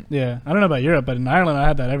different. Yeah, I don't know about Europe, but in Ireland, I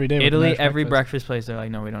had that every day. with Italy, mashed every breakfast. breakfast place, they're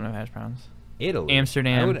like, no, we don't have hash browns. Italy.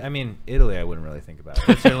 Amsterdam. I mean, Italy, I wouldn't really think about.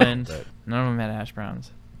 Switzerland, But none of them had hash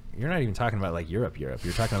browns. you're not even talking about like Europe. You're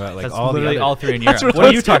talking about like That's all the literally other, all three in That's Europe. what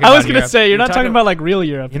What are you talking I about? was in gonna Europe? say you're not talking talking about like real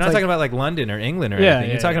Europe. You're not talking about like London or England or Yeah, anything.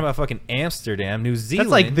 You're yeah, talking yeah. about fucking Amsterdam, New Zealand.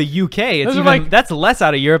 That's like the UK. It's Those are even, like- that's less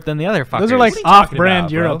out of Europe than the other fuckers. Those are like What are you talking off-brand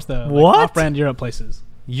about, bro? Europes, though. Like What? off-brand Europe places.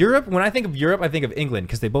 Europe. When I think of Europe, I think of England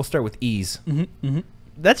because they both start with E's.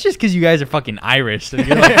 That's just because you guys are fucking Irish. So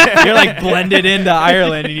you're like blended into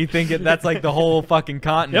Ireland, and you think that's like the whole fucking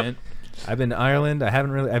continent. I've been to Ireland.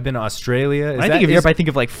 I've been to Australia. When I think of Europe, I think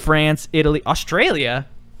of like France, Italy, Australia.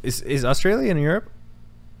 Is Australia in Europe?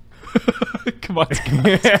 Come on,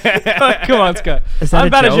 Scott. Come on, Scott. Is that I'm a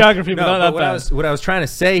bad at joke? geography, but No, not but that bad. what I was trying to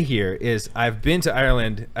say here is I've been to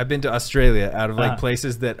Ireland. I've been to Australia out of like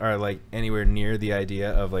places that are like anywhere near the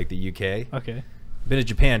idea of like the UK. Okay. Been to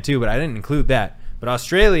Japan too, but I didn't include that. But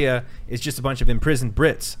Australia is just a bunch of imprisoned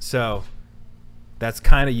Brits, so that's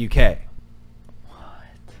kind of UK.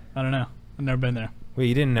 I don't know. I've never been there. Wait,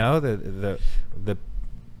 you didn't know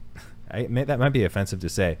that might be offensive to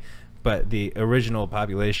say, but the original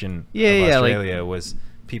population Yeah, of yeah, like- Australia was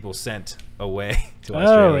people sent away to Oh,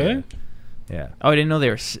 Australia. really? Yeah, Oh, I didn't know they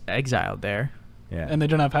were exiled there. yeah. And they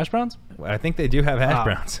don't have hash browns? I think they do have hash Wow.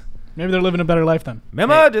 browns. Maybe they're living a better life then.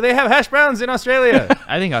 Mema, do they have hash browns in Australia?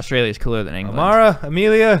 I think Australia's cooler than England. Amara,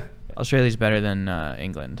 Amelia. Australia's better than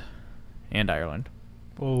England and Ireland.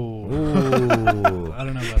 Oh, Ooh. I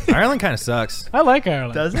don't know about that. Ireland kind of sucks. I like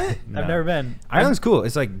Ireland. Does it? No. I've never been. Ireland's cool.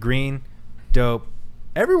 It's like green, dope.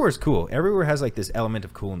 Everywhere's cool. Everywhere has like this element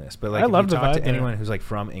of coolness. But like, I if love you the talk to vibe there. anyone who's like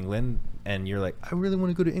from England, and you're like, I really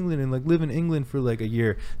want to go to England and like live in England for like a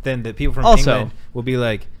year, then the people from Also- England will be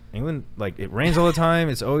like, England, like it rains all the time.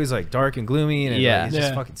 It's always like dark and gloomy, and Yeah. it just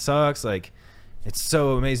Yeah. fucking sucks. Like, it's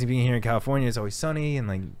so amazing being here in California. It's always sunny, and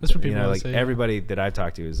like, That's what you people know, always like say, yeah. everybody that I've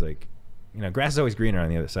talked to is like, you know, grass is always greener on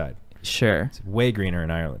the other side. Sure. It's way greener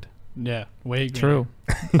in Ireland. Yeah, way True.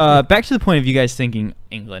 greener. Back to the point of you guys thinking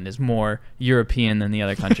England is more European than the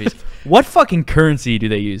other countries. What fucking currency do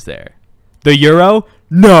they use there? The euro?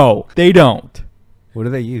 No, they don't. What do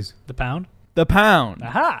they use? The pound. The pound.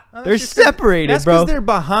 Aha. They're separated, That's bro. because they're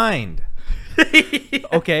behind.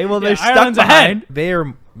 Okay, well, they're Yeah, stuck Ireland's behind. They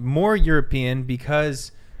are more European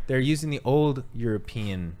because they're using the old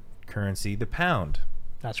European currency, the pound.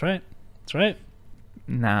 That's right. That's right.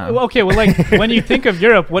 Nah. Well, okay, well, like when you think of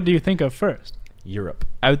Europe, what do you think of first? Europe.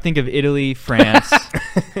 I would think of Italy, France,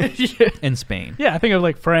 and Spain. Yeah, I think of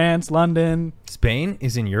like France, London. Spain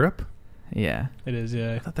is in Europe? Yeah. It is.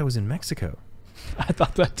 Yeah, I thought that was in Mexico. I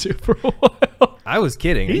thought that too for a while. I was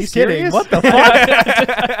kidding. Are you He's kidding. serious? What the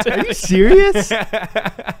fuck? Are you serious?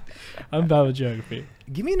 I'm bad with geography.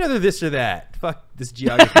 Give me another this or that. Fuck this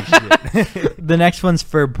geography shit. The next one's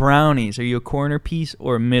for brownies. Are you a corner piece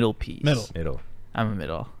or a middle piece? Middle. Middle. I'm a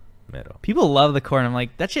middle. Middle. People love the corn. I'm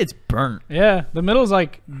like, that shit's burnt. Yeah, the middle's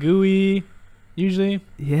like gooey, usually.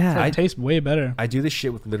 Yeah. It tastes way better. I do this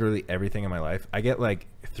shit with literally everything in my life. I get like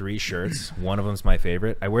 3 shirts. One of them's my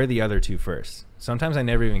favorite. I wear the other 2 first. Sometimes I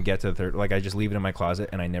never even get to the third. Like I just leave it in my closet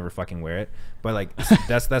and I never fucking wear it. But like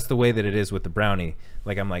that's the way that it is with the brownie.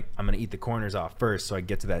 Like I'm gonna eat the corners off first so I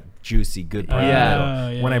get to that juicy good part. Yeah. Of the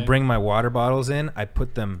middle. Yeah, When I yeah. bring my water bottles in, I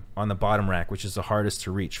put them on the bottom rack, which is the hardest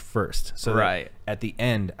to reach first. So that Right. at the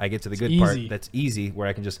end, I get to the good It's part easy. that's easy, where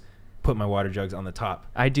I can just put my water jugs on the top.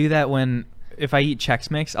 I do that when if I eat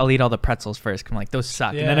Chex Mix, I'll eat all the pretzels first. 'Cause I'm like, those suck,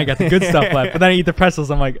 and then Yeah. I got the good stuff left. But then I eat the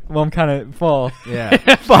pretzels. I'm like, well, I'm kind of full. Yeah.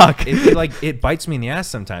 Fuck. It bites me in the ass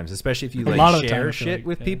sometimes, especially if you A lot like of the time, share I feel shit like,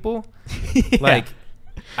 with yeah. people. Yeah. Like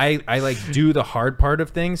I like do the hard part of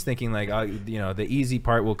things thinking like you know, the easy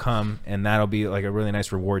part will come and that'll be like a really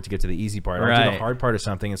nice reward to get to the easy part. I'll do Right. the hard part of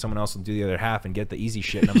something and someone else will do the other half and get the easy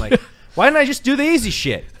shit, and I'm like, why didn't I just do the easy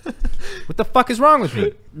shit? What the fuck is wrong with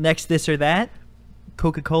me? Next, this or that,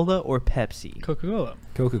 Coca-Cola or Pepsi? Coca-Cola.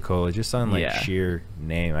 Coca-Cola just on like Yeah. sheer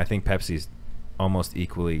name. I think Pepsi's almost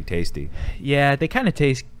equally tasty, Yeah, they kind of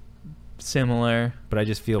taste similar. but I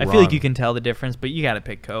just feel I wrong. feel like you can tell the difference, but you got to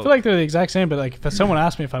pick I Coke. feel like they're the exact same, but like if someone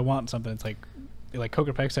asks me if I want something, it's like Coke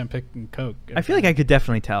or Pepsi, I'm picking Coke. I feel like I could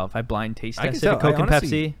definitely tell if I blind taste I could tested a tell. Coke I and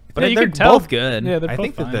honestly- Pepsi. But Yeah, you they're can tell. both good. Yeah, they're I both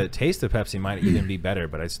think that fine. the taste of Pepsi might even be better,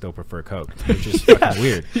 but I still prefer Coke, which is fucking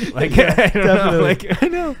weird. Like, I don't know. Definitely. Like, I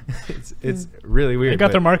know. It's really weird. They got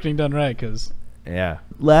but- their marketing done right because Yeah.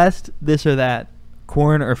 Last, this or that,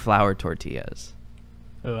 corn or flour tortillas.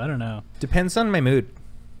 I don't know. Depends on my mood.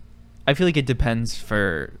 I feel like it depends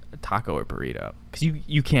for a taco or burrito. Because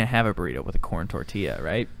you can't have a burrito with a corn tortilla,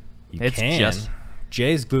 right? You It's can. just-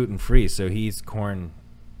 Jay's gluten free, so he eats corn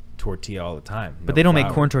tortilla all the time. But No they don't make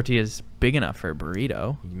flour. corn tortillas big enough for a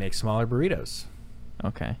burrito. You make smaller burritos.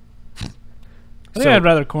 Okay. I think I'd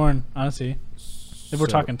rather corn, honestly. If we're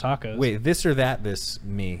So- talking tacos. Wait, this or that, this,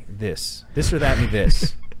 me, this. This or that, me,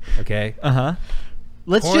 this. Okay? Uh-huh.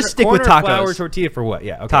 Let's Corn- just stick corn with or flour tacos. tortilla for what?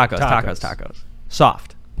 Yeah, okay. Tacos.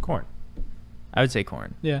 Soft. Corn. I would say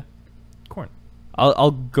corn. Yeah. Corn.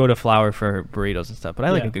 I'll go to flour for burritos and stuff, but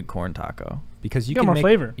I like Yeah. a good corn taco. Because you Got can more make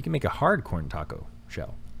flavor. You can make a hard corn taco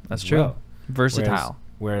shell. That's as true. well. Versatile.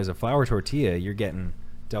 Whereas a flour tortilla, you're getting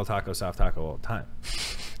Del Taco soft taco all the time,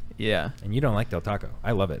 Yeah. and you don't like Del Taco.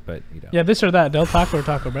 I love it, but you don't. Yeah, this or that, Del Taco or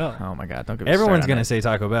Taco Bell. Oh my God! Don't get me Everyone's started gonna on say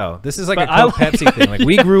Taco Bell. This is like But a I Coke like Pepsi thing. Like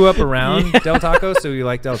we grew up around Yeah. Del Taco, so we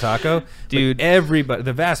like Del Taco. Dude. But everybody,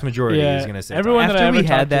 the vast majority, Yeah, is gonna say everyone Taco. that I After we ever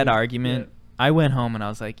had talked that to- argument, I went home and I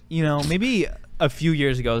was like, maybe a few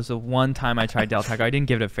years ago was the one time I tried Del Taco. I didn't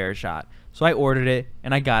give it a fair shot, so I ordered it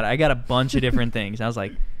and I got it. I got a bunch of different things. And I was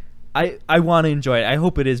like, I want to enjoy it. I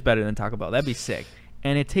hope it is better than Taco Bell. That'd be sick.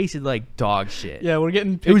 And it tasted like dog shit. Yeah, we're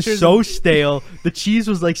getting It was pictures. so stale. The cheese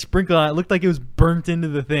was like sprinkled on it. It looked like it was burnt into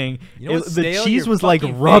the thing. You know what's The stale? cheese Your was like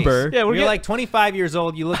fucking rubber. face. Yeah, we're you're get- like 25 years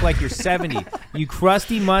old. You look like you're 70. You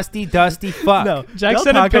crusty, musty, dusty fuck. No, Jack Del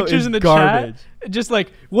sent in Taco pictures is in the garbage. chat. just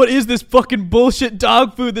like, what is this fucking bullshit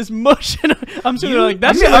dog food? This mush. And I'm sitting there like, I'm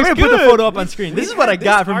that's gonna put the photo up on screen. This is what I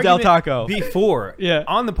got from Del Taco. Before, Yeah.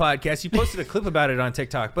 on the podcast, you posted a clip about it on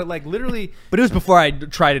TikTok, but like literally, But it was before I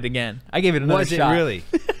tried it again. I gave it another was shot. it really?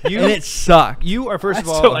 And it sucked. You are first of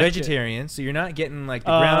I all still a like it. vegetarian, so you're not getting like the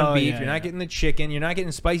ground beef. Yeah, You're not yeah. getting the chicken. You're not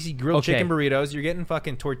getting spicy grilled chicken burritos. You're getting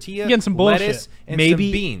fucking tortilla, You're getting some bullshit. lettuce, and maybe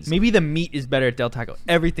some beans. Maybe the meat is better at Del Taco.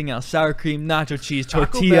 Everything else, sour cream, nacho cheese, Taco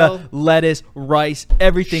tortilla, Bell. lettuce, rice,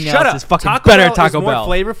 everything Shut else up. is fucking Taco better Bell at Taco is more Bell.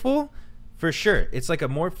 flavorful, for sure. It's like a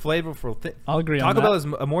more flavorful thing. I'll agree on Taco that. Bell is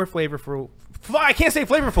a more flavorful. I can't say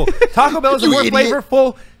flavorful. Taco Bell is a You more idiot.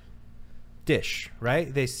 flavorful dish,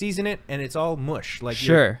 right? They season it and it's all mush. Like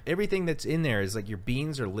Sure. everything that's in there is like your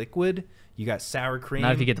beans are liquid. You got sour cream.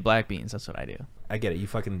 Not if you get the black beans. That's what I do. I get it. You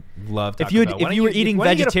fucking love Taco If you had- Bell. if Why don't you were eating why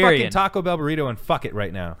don't you vegetarian- get a fucking Taco Bell burrito and fuck it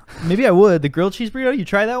right now. Maybe I would. The grilled cheese burrito. You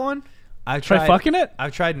try that one? I've Try fucking it?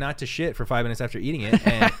 I've tried not to shit for 5 minutes after eating it,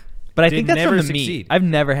 and But I did think that's never from the meat. succeed. I've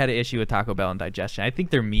never had an issue with Taco Bell and digestion. I think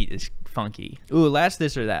their meat is funky. Ooh, last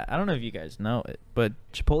this or that. I don't know if you guys know it, but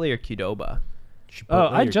Chipotle or Qdoba. Oh,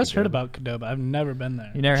 Chipotle I or just heard Qdoba? about Qdoba. I've never been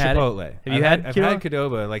there. You never had it? Chipotle. Have you had I've Qdoba? had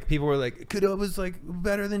Qdoba. Like people were like, Qdoba's like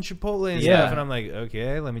better than Chipotle and Yeah. stuff, and I'm like,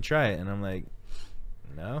 okay, let me try it, and I'm like,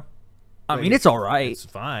 no. I Like, mean, it's all right. It's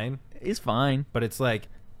fine, It's fine. but it's like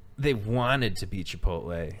they wanted to be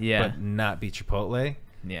Chipotle, Yeah. but not be Chipotle.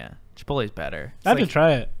 Yeah. Chipotle's better. I have like- to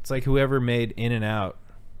try it. It's like whoever made In-N-Out.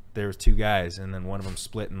 There was 2 guys, and then one of them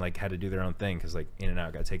split and like had to do their own thing because like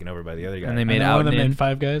In-N-Out got taken over by the other guy. And they And made then out one of them and in. made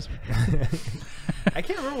Five Guys. I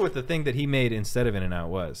can't remember what the thing that he made instead of In-N-Out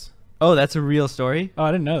was. Oh, that's a real story? Oh,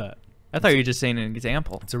 I didn't know that. I thought you were just saying an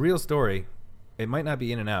example. It's a real story. It might not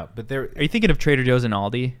be In-N-Out, but there. Are you thinking of Trader Joe's and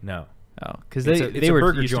Aldi? No. Oh, because It's they, a- it's they a were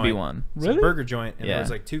burger used to be joint. one. It's Really? a burger joint, and Yeah. there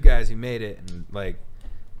was like 2 guys who made it, and like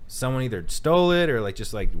someone either stole it or like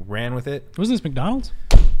just like ran with it. Wasn't this McDonald's?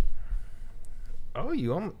 Oh,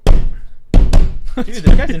 you almost Dude, this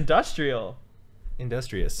guy's industrial.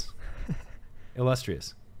 industrious,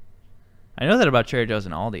 illustrious. I know that about Trader Joe's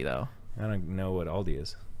and Aldi, though. I don't know what Aldi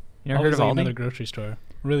is. You never heard Aldi's of like Aldi? another grocery store.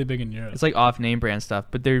 Really big in Europe. It's like off-name brand stuff,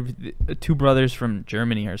 but they're 2 brothers from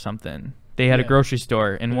Germany or something. They had a Yeah. grocery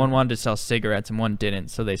store, and Yeah. one wanted to sell cigarettes and one didn't,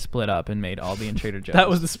 so they split up and made Aldi and Trader Joe's. that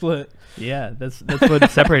was the split. Yeah, that's what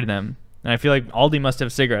separated them. And I feel like Aldi must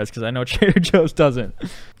have cigarettes because I know Trader Joe's doesn't.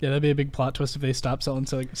 Yeah, that'd be a big plot twist if they stopped selling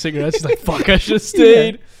cigarettes. He's like, fuck, I should have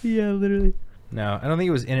stayed. Yeah, literally. No, I don't think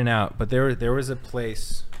it was In-N-Out, but there was a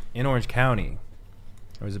place in Orange County.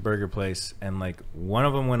 There was a burger place, and like one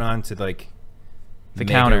of them went on to like The make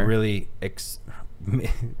counter. a really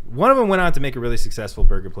one of them went on to make a really successful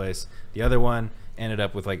burger place. The other one ended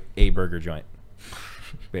up with like a burger joint.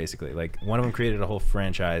 Basically, like one of them created a whole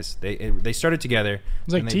franchise. They started together.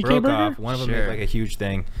 was like and they TK broke Burger? off. One of them Sure. made like a huge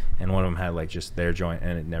thing, and one of them had like just their joint,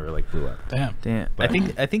 and it never like blew up. Damn. Damn. But-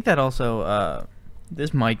 I think that also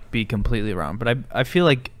this might be completely wrong, but I feel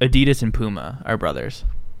like Adidas and Puma are brothers.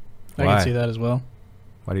 I Why? can see that as well.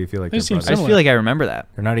 Why do you feel like They they're seem brothers? I just Similar. feel like I remember that.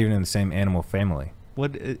 They're not even in the same animal family.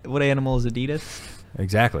 What animal is Adidas?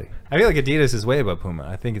 Exactly. I feel like Adidas is way above Puma.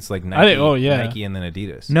 I think it's like Nike, Nike and then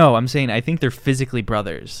Adidas. No, I'm saying I think they're physically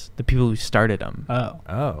brothers. The people who started them. Oh.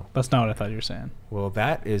 Oh. That's not what I thought you were saying. Well,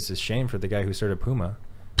 that is a shame for the guy who started Puma.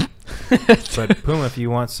 But Puma, if you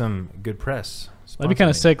want some good press, That'd be sponsor kind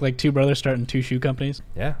of me. sick, like 2 brothers starting 2 shoe companies.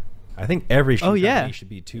 Yeah. I think every shoe Oh, yeah. company should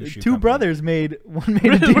be 2 shoe Two company. brothers made one made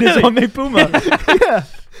Really? Adidas, Really? one made Puma. Yeah,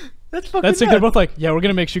 that's fucking. That's sick. They're nuts. both like, yeah, we're going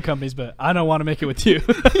to make shoe companies, but I don't want to make it with you.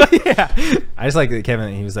 Yeah. I just like that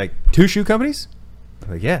Kevin, he was like, 2 shoe companies?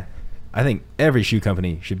 I'm like, yeah. I think every shoe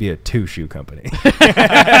company should be a 2 shoe company.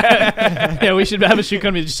 Yeah, we should have a shoe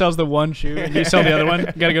company that just sells the one shoe and you sell the other one. You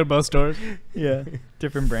got to go to both stores. Yeah,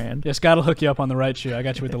 different brand. Yeah, Scott will hook you up on the right shoe. I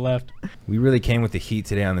got you with the left. We really came with the heat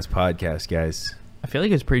today on this podcast, guys. I feel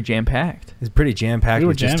like it's pretty jam packed. It's pretty jam-packed We were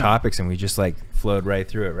with just jamming. topics, and we just like flowed right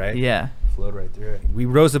through it, right? Yeah. Flowed right through it. We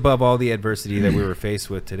rose above all the adversity that we were faced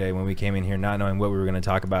with today when we came in here not knowing what we were going to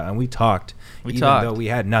talk about, and we talked, We even talked. though we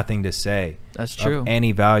had nothing to say That's of true.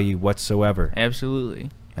 any value whatsoever.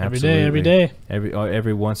 Absolutely. Every day.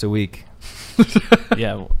 Every once a week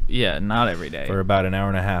Yeah, not every day. for about an hour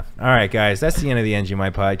and a half. All right, guys, that's the end of the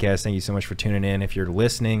NGMI podcast. Thank you so much for tuning in. If you're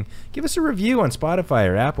listening, give us a review on Spotify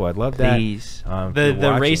or Apple. I'd love that. Please. If The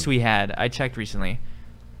you're race watching. we had, I checked recently,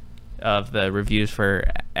 of the reviews for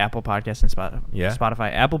Apple Podcasts and Yeah.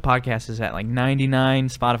 Spotify. Apple Podcasts is at like 99.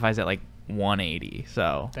 Spotify's at like 180.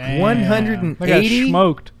 So, Damn. 180? I got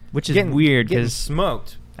smoked. which is Getting- weird getting because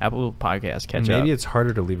smoked. Apple Podcasts catch And maybe up. it's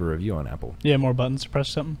harder to leave a review on Apple. Yeah, more buttons to press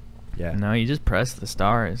something. Yeah. No, you just press the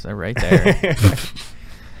stars. They're right there.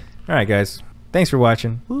 All right, guys. Thanks for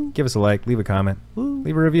watching. Give us a like, leave a comment,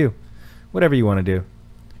 leave a review, whatever you want to do.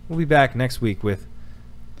 We'll be back next week with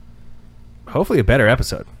hopefully a better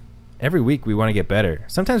episode. Every week we want to get better.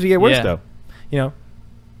 Sometimes we get worse though. You know,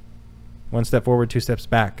 1 step forward, 2 steps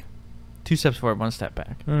back. 2 steps forward, 1 step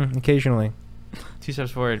back. Occasionally. 2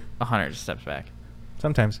 steps forward, 100 steps back.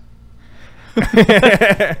 Sometimes. All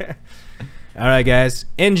right, guys.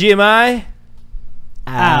 NGMI.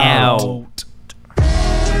 Out.